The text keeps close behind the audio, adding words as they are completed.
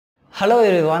Hello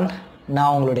everyone,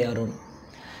 நான் உங்களுடைய அருண்.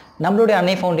 நம்மளுடைய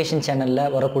அன்னை ஃபவுண்டேஷன்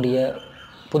சேனலில் வரக்கூடிய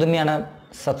புதுமையான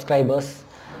சப்ஸ்கிரைபர்ஸ்,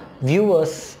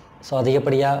 வியூவர்ஸ், ஸோ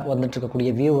அதிகப்படியாக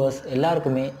வந்துட்டுருக்கக்கூடிய வியூவர்ஸ்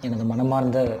எல்லாருக்குமே எனது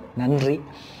மனமார்ந்த நன்றி.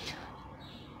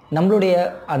 நம்மளுடைய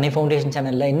அன்னை ஃபவுண்டேஷன்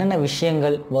சேனலில் என்னென்ன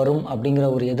விஷயங்கள் வரும் அப்படிங்கிற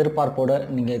ஒரு எதிர்பார்ப்போடு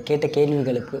நீங்கள் கேட்ட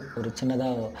கேள்விகளுக்கு ஒரு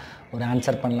சின்னதாக ஒரு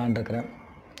ஆன்சர் பண்ணலான்னு இருக்கிறேன்.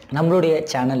 நம்மளுடைய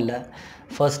சேனலில்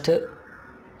ஃபர்ஸ்ட்டு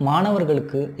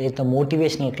மாணவர்களுக்கு ஏற்ற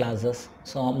மோட்டிவேஷ்னல் கிளாஸஸ்,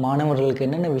 ஸோ மாணவர்களுக்கு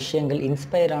என்னென்ன விஷயங்கள்,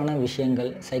 இன்ஸ்பயரான விஷயங்கள்,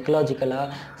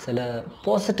 சைக்கலாஜிக்கலாக சில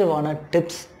பாசிட்டிவான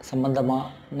டிப்ஸ் சம்மந்தமாக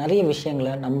நிறைய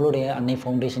விஷயங்களை நம்மளுடைய அன்னை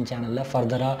ஃபவுண்டேஷன் சேனலில்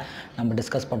ஃபர்தராக நம்ம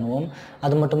டிஸ்கஸ் பண்ணுவோம்.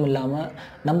 அது மட்டும் இல்லாமல்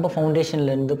நம்ம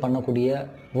ஃபவுண்டேஷன்லேருந்து பண்ணக்கூடிய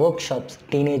ஒர்க் ஷாப்ஸ்,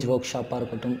 டீனேஜ் ஒர்க் ஷாப்பாக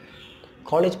இருக்கட்டும்,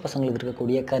 காலேஜ் பசங்களுக்கு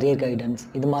இருக்கக்கூடிய கரியர் கைடன்ஸ்,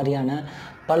 இது மாதிரியான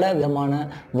பல விதமான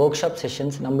ஒர்க் ஷாப்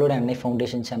செஷன்ஸ் நம்மளோட அன்னை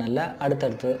ஃபவுண்டேஷன் சேனலில்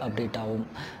அடுத்தடுத்து அப்டேட் ஆகும்.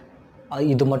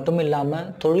 இது மட்டும் இல்லாமல்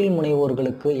தொழில்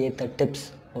முனைவோர்களுக்கு ஏற்ற டிப்ஸ்,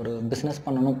 ஒரு பிஸ்னஸ்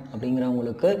பண்ணணும்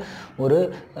அப்படிங்கிறவங்களுக்கு ஒரு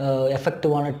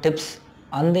எஃபெக்டிவான டிப்ஸ்,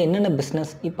 அந்த என்னென்ன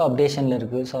பிஸ்னஸ் இப்போ அப்டேஷனில்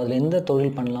இருக்குது, ஸோ அதில் எந்த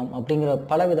தொழில் பண்ணலாம் அப்படிங்கிற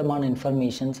பல விதமான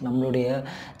இன்ஃபர்மேஷன்ஸ் நம்மளுடைய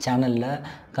சேனலில்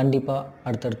கண்டிப்பாக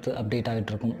அடுத்தடுத்து அப்டேட்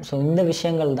ஆகிட்டுருக்கும். ஸோ இந்த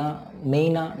விஷயங்கள் தான்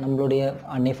மெயினாக நம்மளுடைய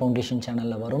அன்னை ஃபவுண்டேஷன்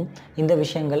சேனலில் வரும். இந்த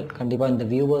விஷயங்கள் கண்டிப்பாக இந்த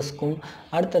வியூவர்ஸ்க்கும்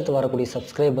அடுத்தடுத்து வரக்கூடிய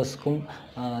சப்ஸ்கிரைபர்ஸ்க்கும்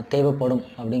தேவைப்படும்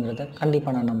அப்படிங்கிறத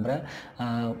கண்டிப்பாக நான் நம்புகிறேன்.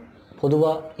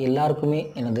 பொதுவாக எல்லாருக்குமே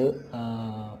எனது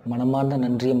மனமார்ந்த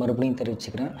நன்றியை மறுபடியும்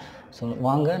தெரிவிச்சுக்கிறேன். ஸோ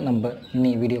வாங்க நம்ம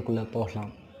இன்னைய வீடியோக்குள்ளே போகலாம்.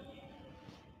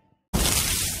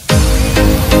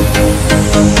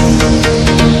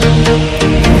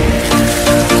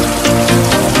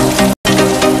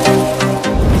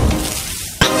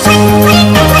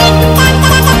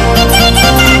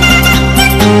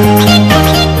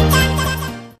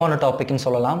 டாபிக்னு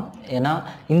சொல்லலாம். ஏன்னா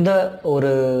இந்த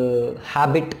ஒரு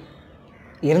ஹேபிட்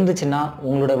இருந்துச்சுன்னா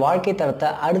உங்களோட வாழ்க்கை தரத்தை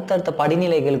அடுத்தடுத்த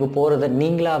படிநிலைகளுக்கு போகிறத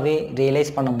நீங்களாகவே ரியலைஸ்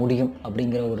பண்ண முடியும்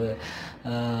அப்படிங்கிற ஒரு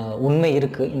உண்மை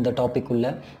இருக்குது இந்த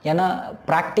டாப்பிக்குள்ளே. ஏன்னா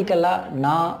ப்ராக்டிக்கலாக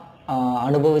நான்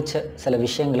அனுபவித்த சில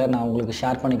விஷயங்களை நான் உங்களுக்கு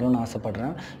ஷேர் பண்ணிக்கணும்னு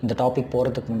ஆசைப்பட்றேன் இந்த டாபிக்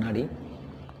போகிறதுக்கு முன்னாடி.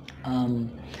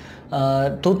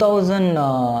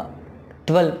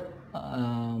 2012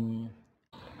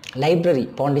 லைப்ரரி,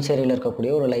 பாண்டிச்சேரியில்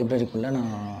இருக்கக்கூடிய ஒரு லைப்ரரிக்குள்ளே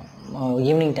நான்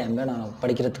ஈவினிங் டைமில் நான்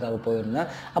படிக்கிறதுக்காக போயிருந்தேன்.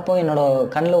 அப்போ என்னோடய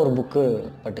கண்ணில் ஒரு புக்கு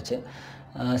பட்டுச்சு,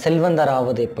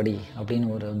 செல்வந்தராவது எப்படி அப்படின்னு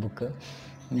ஒரு புக்கு.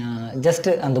 ஜஸ்ட்டு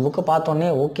அந்த புக்கை பார்த்தோன்னே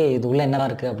ஓகே இது உள்ளே என்னலாம்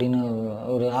இருக்குது அப்படின்னு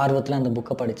ஒரு ஆர்வத்தில் அந்த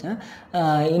புக்கை படித்தேன்.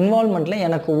 இன்வால்மெண்ட்டில்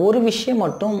எனக்கு ஒரு விஷயம்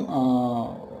மட்டும்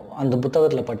அந்த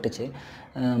புத்தகத்தில் பட்டுச்சு.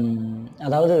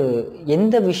 அதாவது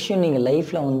எந்த விஷயம் நீங்கள்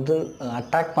லைஃப்பில் வந்து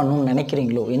அட்ராக்ட் பண்ணணும்னு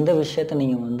நினைக்கிறீங்களோ, எந்த விஷயத்தை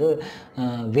நீங்கள் வந்து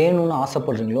வேணும்னு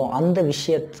ஆசைப்படுறீங்களோ அந்த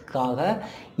விஷயத்துக்காக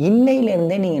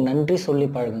இன்னையிலேருந்தே நீங்கள் நன்றி சொல்லி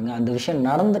பழகுங்க. அந்த விஷயம்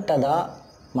நடந்துட்டதா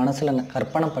மனசில்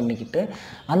கற்பனை பண்ணிக்கிட்டு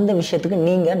அந்த விஷயத்துக்கு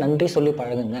நீங்கள் நன்றி சொல்லி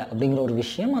பழகுங்க அப்படிங்கிற ஒரு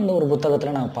விஷயம் அந்த ஒரு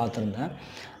புத்தகத்தில் நான் பார்த்துருந்தேன்.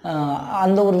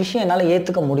 அந்த ஒரு விஷயம் என்னால்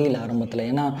ஏற்றுக்க முடியல ஆரம்பத்தில்.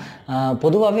 ஏன்னா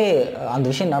பொதுவாகவே அந்த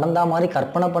விஷயம் நடந்தால் மாதிரி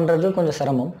கற்பனை பண்ணுறது கொஞ்சம்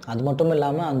சிரமம். அது மட்டும்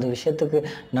இல்லாமல் அந்த விஷயத்துக்கு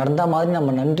நடந்தால் மாதிரி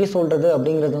நம்ம நன்றி சொல்கிறது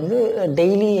அப்படிங்கிறது வந்து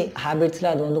டெய்லி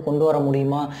ஹேபிட்ஸில் அது வந்து கொண்டு வர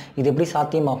முடியுமா, இது எப்படி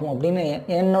சாத்தியமாகும் அப்படின்னு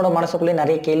என்னோடய மனசுக்குள்ளே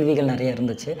நிறைய கேள்விகள் நிறைய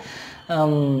இருந்துச்சு.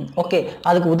 ஓகே,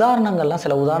 அதுக்கு உதாரணங்கள்லாம்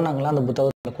சில உதாரணங்கள்லாம் அந்த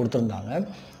புத்தகத்தில் கொடுத்துருந்தாங்க.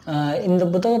 இந்த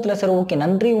புத்தகத்தில் சரி ஓகே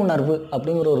நன்றி உணர்வு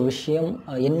அப்படிங்கிற ஒரு விஷயம்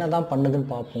என்ன தான் பண்ணுதுன்னு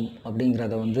பார்ப்போம்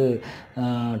அப்படிங்கிறத வந்து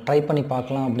ட்ரை பண்ணி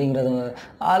பார்க்கலாம் அப்படிங்கிறத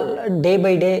டே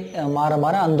பை டே மாற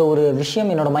மாற அந்த ஒரு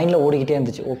விஷயம் என்னோடய மைண்டில் ஓடிக்கிட்டே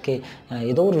இருந்துச்சு. ஓகே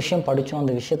ஏதோ ஒரு விஷயம் படித்தோம்,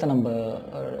 அந்த விஷயத்தை நம்ம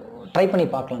ட்ரை பண்ணி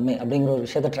பார்க்கலாமே அப்படிங்கிற ஒரு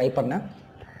விஷயத்தை ட்ரை பண்ணேன்.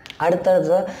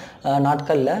 அடுத்தடுத்த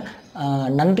நாட்களில்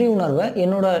நன்றி உணர்வை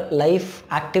என்னோடய லைஃப்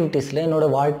ஆக்டிவிட்டீஸில்,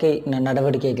 என்னோடய வாழ்க்கை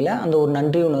நடவடிக்கைகளில் அந்த ஒரு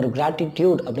நன்றி உணர்வு,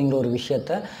 கிராட்டிடியூட் அப்படிங்கிற ஒரு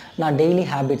விஷயத்தை நான் டெய்லி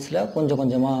ஹேபிட்ஸில் கொஞ்சம்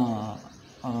கொஞ்சமாக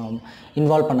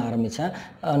இன்வால்வ் பண்ண ஆரம்பித்தேன்.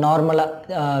 நார்மலாக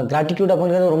கிராட்டிடியூட்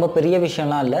அப்படிங்கிறது ரொம்ப பெரிய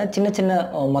விஷயம்லாம் இல்லை, சின்ன சின்ன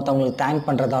மற்றவங்களுக்கு தேங்க்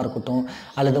பண்ணுறதா இருக்கட்டும்,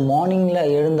 அல்லது மார்னிங்கில்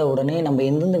எழுந்த உடனே நம்ம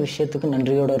எந்தெந்த விஷயத்துக்கு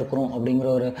நன்றியோடு இருக்கிறோம்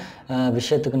அப்படிங்கிற ஒரு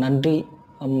விஷயத்துக்கு நன்றி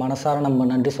மனசார நம்ம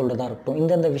நன்றி சொல்கிறதா இருக்கட்டும்,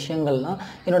 இந்தந்த விஷயங்கள்லாம்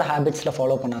என்னோடய ஹேபிட்ஸில்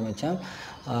ஃபாலோ பண்ண ஆரம்பித்தேன்.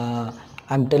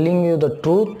 I'm telling you the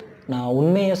truth, நான்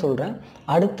உண்மையை சொல்கிறேன்.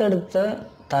 அடுத்தடுத்த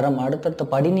தரம், அடுத்தடுத்த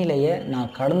படிநிலையை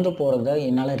நான் கடந்து போகிறத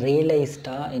என்னால்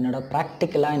ரியலைஸ்டாக, என்னோடய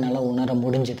ப்ராக்டிக்கலாக என்னால் உணர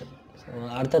முடிஞ்சுது. ஸோ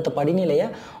அடுத்தடுத்த படிநிலையை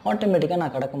ஆட்டோமேட்டிக்காக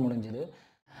நான் கடக்க முடிஞ்சுது.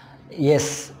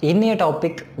 எஸ், இன்னைய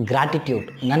டாபிக் கிராட்டிடியூட்,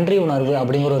 நன்றி உணர்வு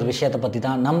அப்படிங்கிற ஒரு விஷயத்தை பற்றி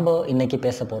தான் நம்ம இன்றைக்கி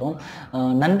பேச போகிறோம்.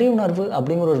 நன்றி உணர்வு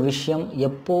அப்படிங்கிற ஒரு விஷயம்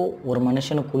எப்போ ஒரு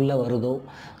மனுஷனுக்குள்ளே வருதோ,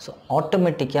 ஸோ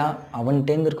ஆட்டோமேட்டிக்காக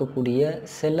அவன்கிட்டேருந்து இருக்கக்கூடிய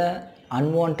சில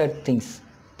அன்வான்ட் திங்ஸ்,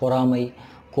 பொறாமை,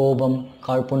 கோபம்,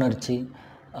 காழ்ப்புணர்ச்சி,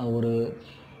 ஒரு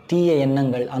தீய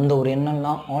எண்ணங்கள், அந்த ஒரு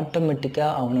எண்ணம்லாம்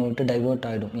ஆட்டோமேட்டிக்காக அவனை விட்டு டைவர்ட்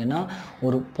ஆகிடும். ஏன்னா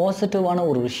ஒரு பாசிட்டிவான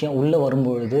ஒரு விஷயம் உள்ளே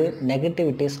வரும்பொழுது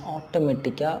நெகட்டிவிட்டிஸ்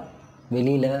ஆட்டோமேட்டிக்காக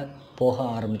வெளியில் போக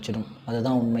ஆரம்பிச்சிடும்.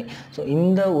 அதுதான் உண்மை. ஸோ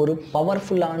இந்த ஒரு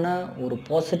பவர்ஃபுல்லான ஒரு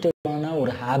பாசிட்டிவான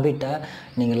ஒரு ஹேபிட்டை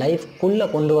நீங்கள் லைஃப்குள்ளே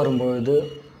கொண்டு வரும்பொழுது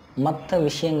மற்ற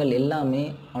விஷயங்கள் எல்லாமே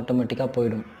ஆட்டோமேட்டிக்காக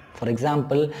போயிடும். ஃபார்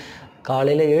எக்ஸாம்பிள்,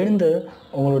 காலையில் எழுந்து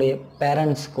உங்களுடைய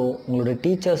பேரண்ட்ஸ்க்கோ உங்களுடைய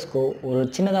டீச்சர்ஸ்க்கோ ஒரு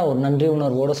சின்னதாக ஒரு நன்றி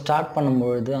உணர்வோடு ஸ்டார்ட்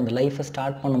பண்ணும்பொழுது, அந்த லைஃப்பை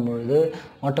ஸ்டார்ட் பண்ணும்பொழுது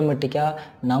ஆட்டோமேட்டிக்காக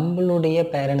நம்மளுடைய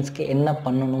பேரண்ட்ஸ்க்கு என்ன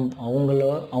பண்ணணும்,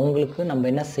 அவங்களுக்கு நம்ம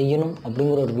என்ன செய்யணும்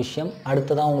அப்படிங்கிற ஒரு விஷயம்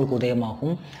அடுத்ததான் அவங்களுக்கு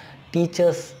உதயமாகும்.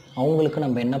 டீச்சர்ஸ் அவங்களுக்கு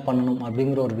நம்ம என்ன பண்ணணும்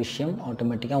அப்படிங்கிற ஒரு விஷயம்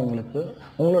ஆட்டோமேட்டிக்காக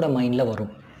உங்களோட மைண்டில்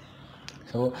வரும்.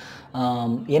 ஸோ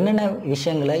என்னென்ன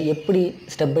விஷயங்களை எப்படி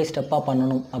ஸ்டெப் பை ஸ்டெப்பாக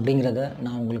பண்ணணும் அப்படிங்கிறத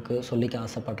நான் உங்களுக்கு சொல்லிக்க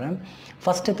ஆசைப்பட்றேன்.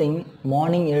 ஃபஸ்ட்டு திங்,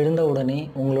 மார்னிங் எழுந்த உடனே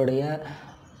உங்களுடைய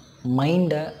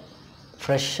மைண்டை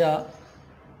ஃப்ரெஷ்ஷாக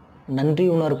நன்றி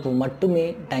உணர்வு மட்டுமே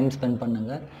டைம் ஸ்பெண்ட்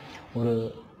பண்ணுங்கள். ஒரு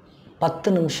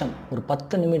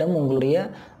 10 நிமிடம் உங்களுடைய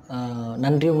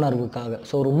நன்றி உணர்வுக்காக.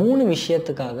 ஸோ ஒரு 3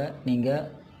 விஷயத்துக்காக நீங்கள்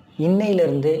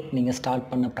இன்னையிலேருந்தே நீங்கள் ஸ்டார்ட்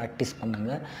பண்ண ப்ராக்டிஸ்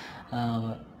பண்ணுங்கள்.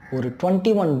 ஒரு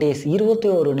 21 டேஸ்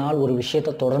 21 நாள் ஒரு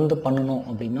விஷயத்தை தொடர்ந்து பண்ணணும்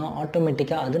அப்படின்னா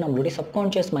ஆட்டோமேட்டிக்காக அது நம்மளுடைய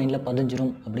சப்கான்ஷியஸ் மைண்டில்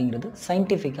பதிஞ்சிரும் அப்படிங்கிறது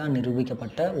சயின்டிஃபிக்காக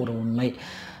நிரூபிக்கப்பட்ட ஒரு உண்மை.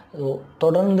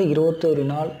 தொடர்ந்து 21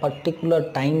 நாள் பர்டிகுலர்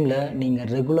டைமில்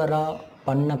நீங்கள் ரெகுலராக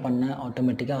பண்ண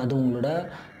ஆட்டோமேட்டிக்காக அது உங்களோட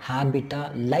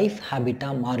ஹேபிட்டாக, லைஃப்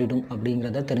ஹேபிட்டாக மாறிடும்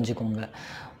அப்படிங்கிறத தெரிஞ்சுக்கோங்க.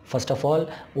 ஃபர்ஸ்ட் ஆஃப் ஆல்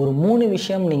ஒரு 3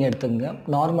 விஷயம் நீங்கள் எடுத்துங்க.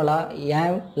 நார்மலாக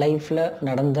என் லைஃப்பில்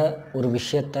நடந்த ஒரு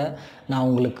விஷயத்தை நான்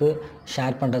உங்களுக்கு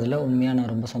ஷேர் பண்ணுறதுல உண்மையாக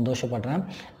நான் ரொம்ப சந்தோஷப்படுறேன்.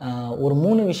 ஒரு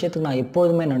 3 விஷயத்துக்கு நான்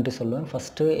எப்போதுமே நன்றி சொல்லுவேன்.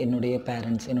 ஃபஸ்ட்டு என்னுடைய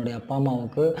பேரண்ட்ஸ், என்னுடைய அப்பா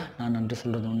அம்மாவுக்கு நான் நன்றி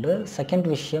சொல்கிறது உண்டு. செகண்ட்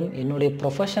விஷயம், என்னுடைய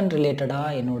ப்ரொஃபஷன்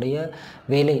ரிலேட்டடாக என்னுடைய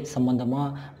வேலை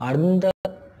சம்மந்தமாக அந்த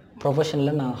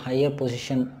ப்ரொஃபஷனில் நான் ஹையர்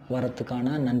பொசிஷன்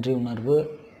வரத்துக்கான நன்றி உணர்வு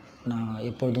நான்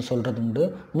எப்பொழுதும் சொல்கிறது உண்டு.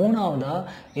 மூணாவதாக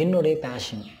என்னுடைய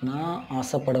பேஷன், நான்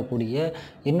ஆசைப்படக்கூடிய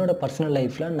என்னோடய பர்சனல்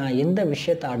லைஃப்பில் நான் எந்த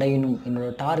விஷயத்தை அடையணும்,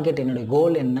 என்னோடய டார்கெட், என்னுடைய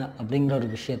கோல் என்ன அப்படிங்கிற ஒரு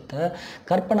விஷயத்தை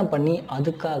கற்பனை பண்ணி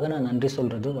அதுக்காக நான் நன்றி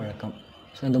சொல்கிறது வழக்கம்.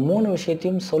 ஸோ இந்த 3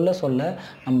 விஷயத்தையும் சொல்ல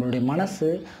நம்மளுடைய மனசு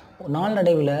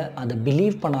நாளடைவில் அதை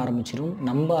பிலீவ் பண்ண ஆரம்பிச்சிடும்,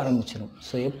 நம்ப ஆரம்பிச்சிடும்.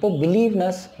 ஸோ எப்போ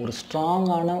பிலீவ்னஸ் ஒரு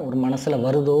ஸ்ட்ராங்கான ஒரு மனசில்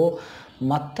வருதோ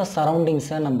மற்ற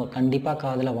சரௌண்டிங்ஸை நம்ம கண்டிப்பாக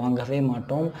காதில் வாங்கவே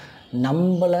மாட்டோம்.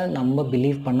 நம்ம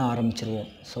பிலீவ் பண்ண ஆரம்பிச்சிருவோம்.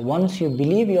 So once you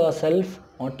believe your self,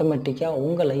 ஆட்டோமேட்டிக்காக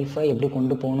உங்கள் லைஃப்பை எப்படி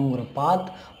கொண்டு போகணுங்கிற பாத்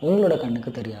உங்களோட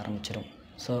கண்ணுக்கு தெரிய ஆரம்பிச்சிடும்.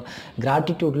 ஸோ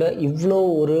கிராட்டிடியூடில் இவ்வளோ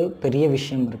ஒரு பெரிய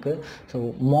விஷயம் இருக்குது. ஸோ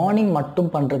மார்னிங்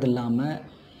மட்டும் பண்ணுறது இல்லாமல்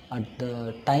at the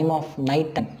time of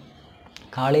night time,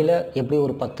 காலையில் எப்படி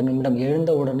ஒரு 10 நிமிடம்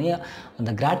எழுந்த உடனே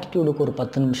அந்த கிராட்டிடியூடுக்கு ஒரு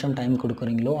 10 நிமிஷம் டைம்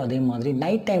கொடுக்குறீங்களோ அதே மாதிரி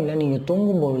நைட் டைமில் நீங்கள்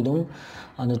தூங்கும்பொழுதும்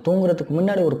அந்த தூங்குறதுக்கு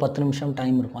முன்னாடி ஒரு 10 நிமிஷம்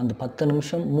டைம் இருக்கும். அந்த 10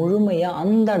 நிமிஷம் முழுமையாக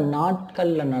அந்த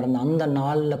நாட்களில் நடந்த, அந்த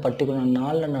நாளில் பர்டிகுலர்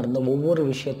நாளில் நடந்த ஒவ்வொரு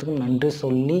விஷயத்துக்கும் நன்றி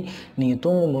சொல்லி நீங்கள்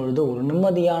தூங்கும்பொழுது ஒரு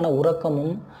நிம்மதியான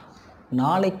உறக்கமும்,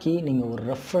 நாளைக்கு நீங்கள்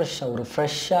ஒரு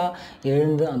ஃப்ரெஷ்ஷாக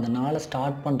எழுந்து அந்த நாளை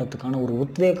ஸ்டார்ட் பண்ணுறதுக்கான ஒரு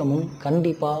உத்வேகமும்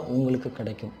கண்டிப்பாக உங்களுக்கு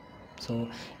கிடைக்கும். ஸோ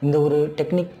இந்த ஒரு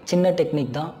சின்ன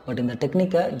டெக்னிக் தான். பட் இந்த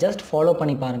டெக்னிக்கை ஜஸ்ட் ஃபாலோ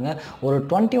பண்ணி பாருங்கள். ஒரு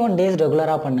 21 டேஸ்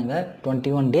ரெகுலராக பண்ணுங்கள்.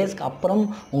 21 டேஸ்க்கு அப்புறம்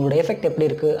உங்களோட எஃபெக்ட் எப்படி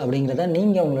இருக்குது அப்படிங்கிறத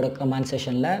நீங்கள் உங்களோட கமெண்ட்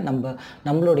செஷனில்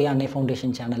நம்மளுடைய அன்னை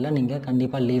ஃபவுண்டேஷன் சேனலில் நீங்கள்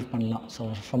கண்டிப்பாக லீவ் பண்ணலாம். So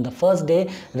from the first day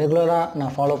ரெகுலராக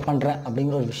நான் ஃபாலோ பண்ணுறேன்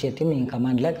அப்படிங்கிற ஒரு விஷயத்தையும் நீங்கள்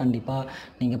கமெண்டில் கண்டிப்பாக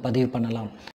நீங்கள் பதிவு பண்ணலாம்.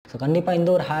 ஸோ கண்டிப்பாக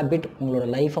இந்த ஒரு ஹேபிட் உங்களோட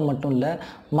லைஃப்பை மட்டும் இல்லை,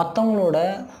 மற்றவங்களோட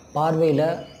பார்வையில்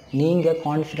நீங்கள்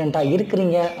கான்ஃபிடெண்ட்டாக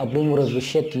இருக்கிறீங்க அப்படிங்கிற ஒரு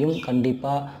விஷயத்தையும்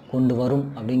கண்டிப்பாக கொண்டு வரும்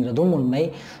அப்படிங்கிறதும் உண்மை.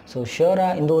 ஸோ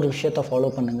ஷியோராக இந்த ஒரு விஷயத்தை ஃபாலோ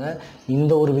பண்ணுங்கள்.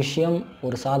 இந்த ஒரு விஷயம்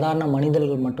ஒரு சாதாரண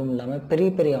மனிதர்கள் மட்டும் இல்லாமல் பெரிய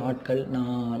பெரிய ஆட்கள்,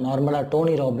 நான் நார்மலாக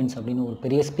டோனி ராபின்ஸ் அப்படின்னு ஒரு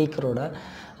பெரிய ஸ்பீக்கரோட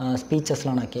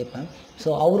ஸ்பீச்சஸ்லாம் நான் கேட்பேன்.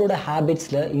 ஸோ அவரோட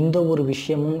ஹேபிட்ஸில் இந்த ஒரு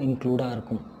விஷயமும் இன்க்ளூடாக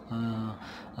இருக்கும்.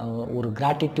 ஒரு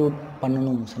கிராட்டிடியூட்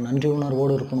பண்ணணும், ஸோ நன்றி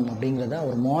உணர்வோடு இருக்கணும் அப்படிங்கிறத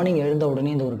அவர் மார்னிங் எழுந்த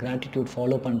உடனே இந்த ஒரு கிராட்டிடியூட்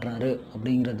ஃபாலோ பண்ணுறாரு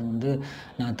அப்படிங்கிறது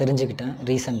நான் தெரிஞ்சுக்கிட்டேன்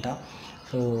ரீசெண்டாக.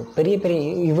 ஸோ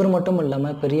இவர் மட்டும்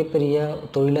இல்லாமல் பெரிய பெரிய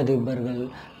தொழிலதிபர்கள்,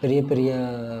 பெரிய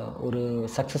ஒரு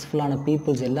சக்ஸஸ்ஃபுல்லான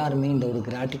பீப்புள்ஸ் எல்லாருமே இந்த ஒரு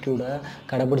கிராட்டிடியூடை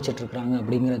கடைபிடிச்சிட்ருக்குறாங்க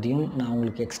அப்படிங்கிறதையும் நான்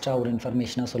உங்களுக்கு எக்ஸ்ட்ரா ஒரு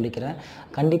இன்ஃபர்மேஷனாக சொல்லிக்கிறேன்.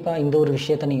 கண்டிப்பாக இந்த ஒரு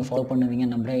விஷயத்தை நீங்கள் ஃபாலோ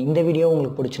பண்ணுவீங்கன்னு நம்புகிறேன். இந்த வீடியோ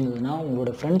உங்களுக்கு பிடிச்சிருந்ததுன்னா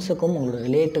உங்களோட ஃப்ரெண்ட்ஸுக்கும், உங்களோட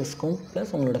ரிலேட்டிவ்ஸ்க்கும்,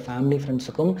 ப்ளஸ் உங்களோட ஃபேமிலி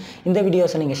ஃப்ரெண்ட்ஸுக்கும் இந்த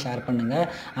வீடியோஸை நீங்கள் ஷேர் பண்ணுங்கள்.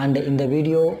 அண்ட் இந்த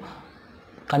வீடியோ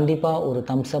கண்டிப்பாக ஒரு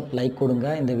தம்ஸ் அப் லைக் கொடுங்க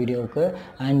இந்த வீடியோவுக்கு.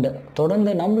 அண்ட்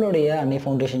தொடர்ந்து நம்மளுடைய அன்னை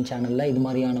ஃபவுண்டேஷன் சேனலில் இது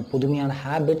மாதிரியான புதுமையான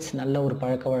ஹேபிட்ஸ், நல்ல ஒரு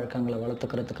பழக்க வழக்கங்களை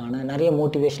வளர்த்துக்கிறதுக்கான நிறைய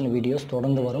மோட்டிவேஷனல் வீடியோஸ்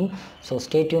தொடர்ந்து வரும். So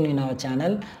stay tune in our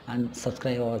channel and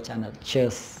subscribe our channel.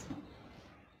 Cheers.